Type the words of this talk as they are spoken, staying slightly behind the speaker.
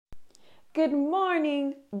Good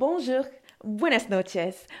morning, bonjour, buenas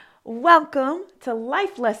noches. Welcome to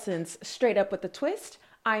Life Lessons Straight Up with a Twist.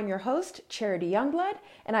 I'm your host, Charity Youngblood,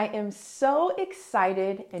 and I am so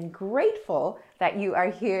excited and grateful that you are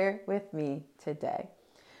here with me today.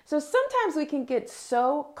 So sometimes we can get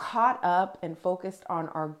so caught up and focused on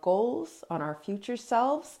our goals, on our future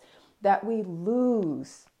selves, that we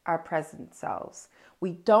lose our present selves.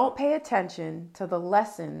 We don't pay attention to the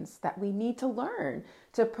lessons that we need to learn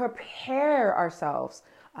to prepare ourselves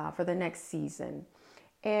for the next season.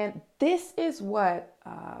 And this is what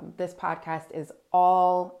this podcast is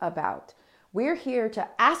all about. We're here to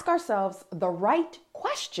ask ourselves the right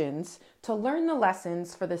questions to learn the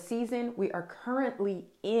lessons for the season we are currently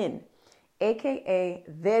in, aka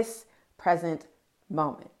this present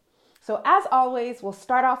moment. So as always, we'll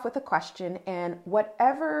start off with a question, and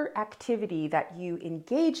whatever activity that you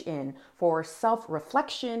engage in for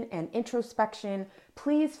self-reflection and introspection,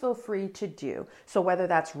 please feel free to do. So whether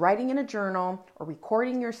that's writing in a journal or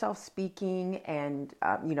recording yourself speaking and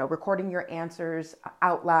recording your answers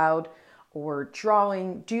out loud or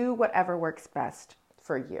drawing, do whatever works best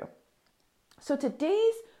for you. So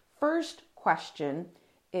today's first question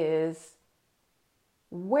is,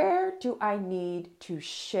 where do I need to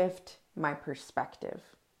shift my perspective?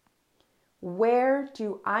 Where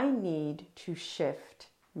do I need to shift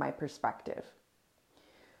my perspective?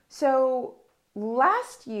 So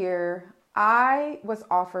last year, I was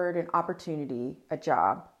offered an opportunity, a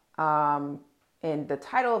job, and the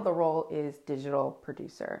title of the role is digital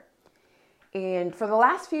producer. And for the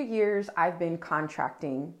last few years, I've been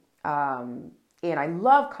contracting, and I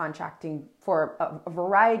love contracting for a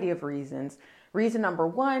variety of reasons. Reason number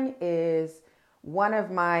one is one of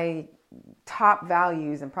my top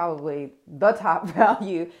values, and probably the top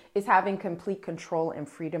value, is having complete control and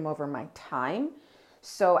freedom over my time.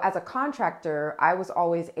 So as a contractor, I was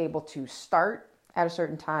always able to start at a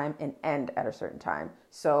certain time and end at a certain time.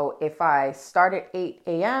 So if I start at 8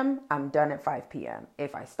 a.m., I'm done at 5 p.m.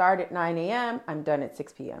 If I start at 9 a.m., I'm done at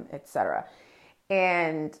 6 p.m., etc.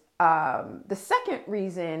 And the second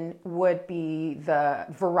reason would be the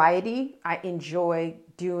variety. I enjoy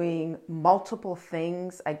doing multiple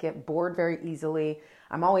things. I get bored very easily.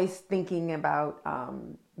 I'm always thinking about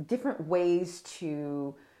different ways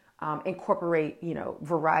to incorporate,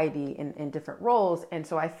 variety in different roles. And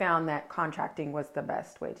so I found that contracting was the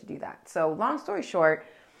best way to do that. So long story short,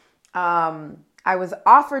 I was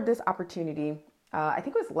offered this opportunity, I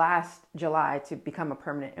think it was last July, to become a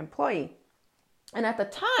permanent employee. And at the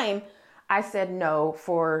time, I said no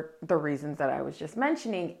for the reasons that I was just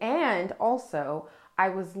mentioning. And also, I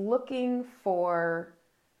was looking for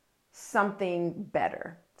something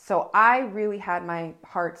better. So I really had my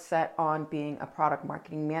heart set on being a product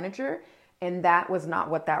marketing manager, and that was not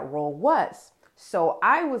what that role was. So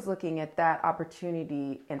I was looking at that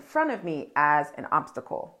opportunity in front of me as an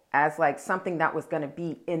obstacle, as like something that was going to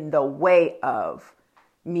be in the way of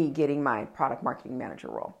me getting my product marketing manager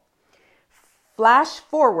role. Flash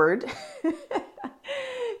forward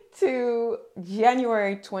to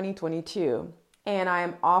January 2022, and I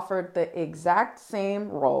am offered the exact same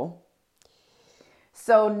role.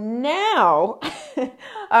 So now,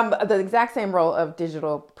 the exact same role of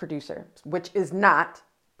digital producer, which is not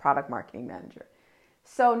product marketing manager.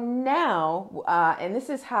 So now, and this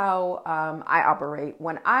is how I operate.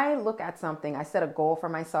 When I look at something, I set a goal for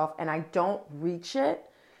myself and I don't reach it,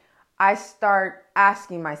 I start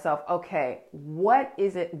asking myself, okay, what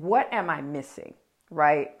is it? What am I missing?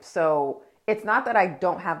 Right? So it's not that I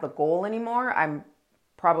don't have the goal anymore. I'm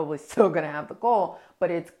probably still going to have the goal, but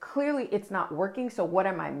it's not working. So what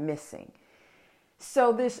am I missing?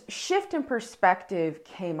 So this shift in perspective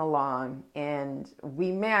came along, and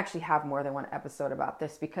we may actually have more than one episode about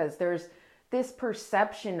this, because there's this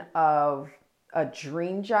perception of a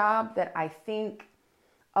dream job that I think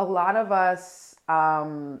a lot of us,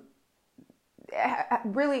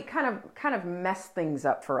 really kind of mess things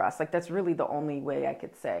up for us. Like, that's really the only way I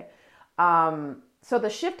could say. So the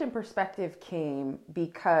shift in perspective came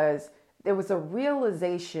because there was a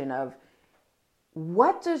realization of,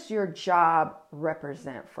 what does your job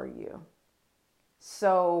represent for you?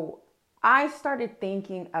 So I started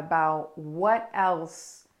thinking about what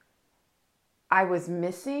else I was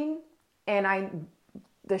missing, and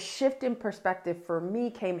the shift in perspective for me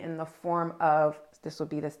came in the form of, this will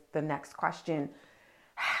be the next question: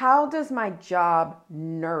 how does my job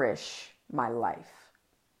nourish my life?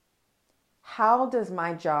 How does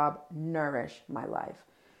my job nourish my life?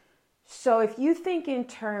 So if you think in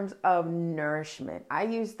terms of nourishment, I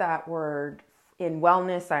use that word in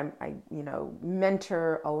wellness. I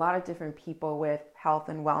mentor a lot of different people with health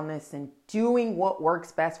and wellness and doing what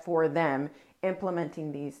works best for them,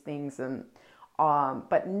 implementing these things. And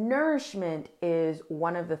but nourishment is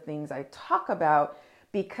one of the things I talk about,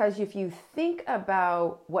 because if you think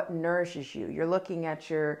about what nourishes you, you're looking at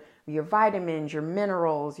your vitamins, your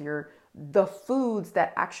minerals, the foods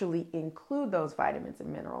that actually include those vitamins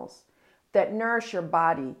and minerals that nourish your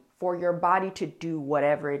body, for your body to do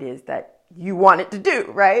whatever it is that you want it to do,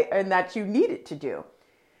 right? And that you need it to do.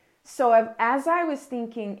 So as I was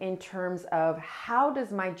thinking in terms of how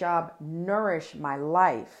does my job nourish my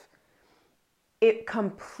life, it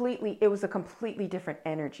was a completely different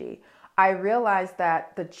energy. I realized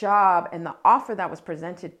that the job and the offer that was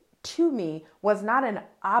presented to me was not an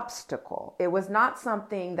obstacle. It was not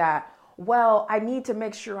something that, well, I need to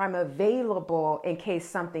make sure I'm available in case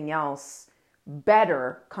something else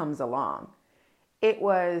better comes along. It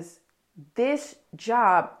was, this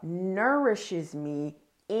job nourishes me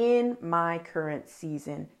in my current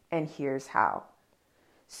season, and here's how.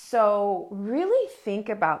 So really think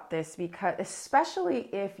about this, because especially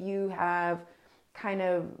if you have kind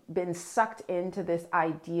of been sucked into this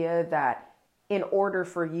idea that in order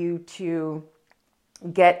for you to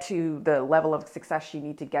get to the level of success you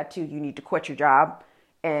need to get to, you need to quit your job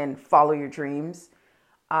and follow your dreams.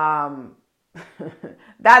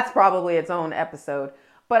 That's probably its own episode.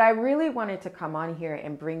 But I really wanted to come on here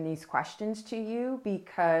and bring these questions to you,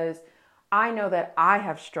 because I know that I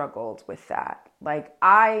have struggled with that. Like,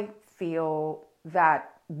 I feel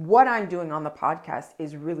that what I'm doing on the podcast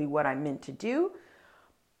is really what I'm meant to do.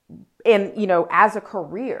 And, as a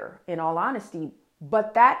career, in all honesty,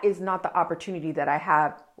 but that is not the opportunity that I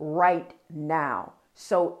have right now.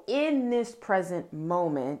 So in this present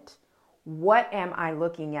moment, what am I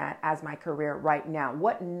looking at as my career right now?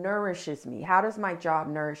 What nourishes me? How does my job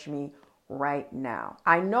nourish me right now?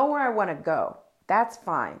 I know where I want to go. That's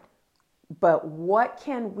fine. But what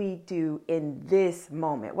can we do in this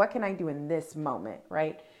moment? What can I do in this moment,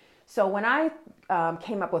 right? So when I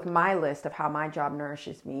came up with my list of how my job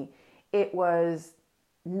nourishes me, it was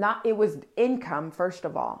income, first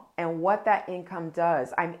of all. And what that income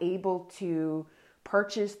does, I'm able to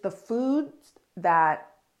purchase the foods that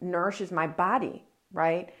nourishes my body,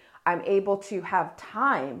 right? I'm able to have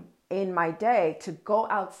time in my day to go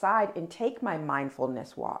outside and take my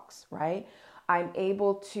mindfulness walks, right? I'm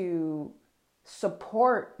able to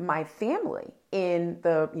support my family in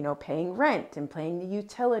the, paying rent and paying the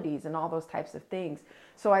utilities and all those types of things.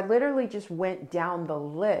 So I literally just went down the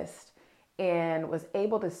list and was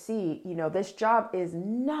able to see, this job is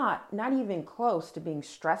not even close to being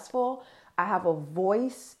stressful. I have a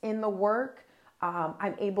voice in the work.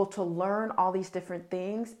 I'm able to learn all these different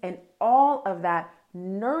things, and all of that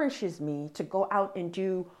nourishes me to go out and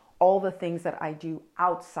do all the things that I do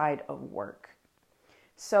outside of work.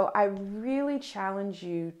 So I really challenge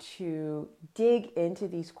you to dig into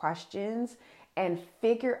these questions and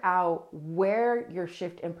figure out where your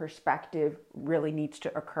shift in perspective really needs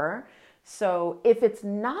to occur. So if it's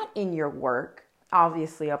not in your work,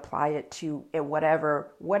 obviously apply it to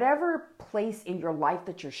whatever place in your life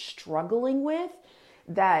that you're struggling with,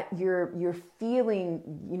 that you're feeling,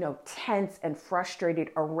 tense and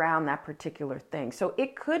frustrated around that particular thing. So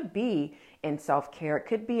it could be in self-care, it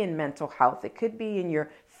could be in mental health, it could be in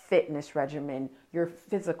your fitness regimen, your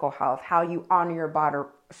physical health, how you honor your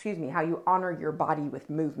body with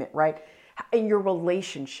movement, right? In your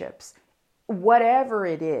relationships, whatever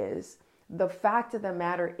it is, the fact of the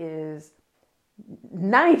matter is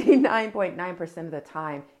 99.9% of the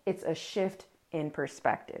time, it's a shift in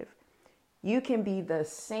perspective. You can be the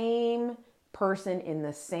same person in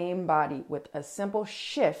the same body with a simple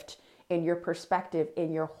shift in your perspective,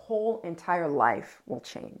 and your whole entire life will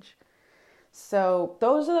change. So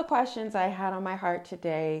those are the questions I had on my heart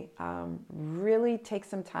today. Really take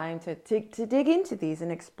some time to dig into these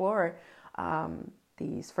and explore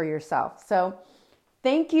these for yourself. So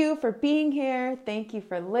thank you for being here. Thank you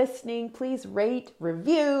for listening. Please rate,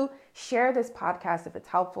 review, share this podcast if it's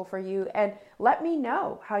helpful for you, and let me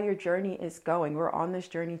know how your journey is going. We're on this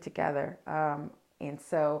journey together. And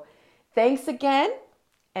so thanks again.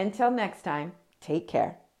 Until next time, take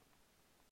care.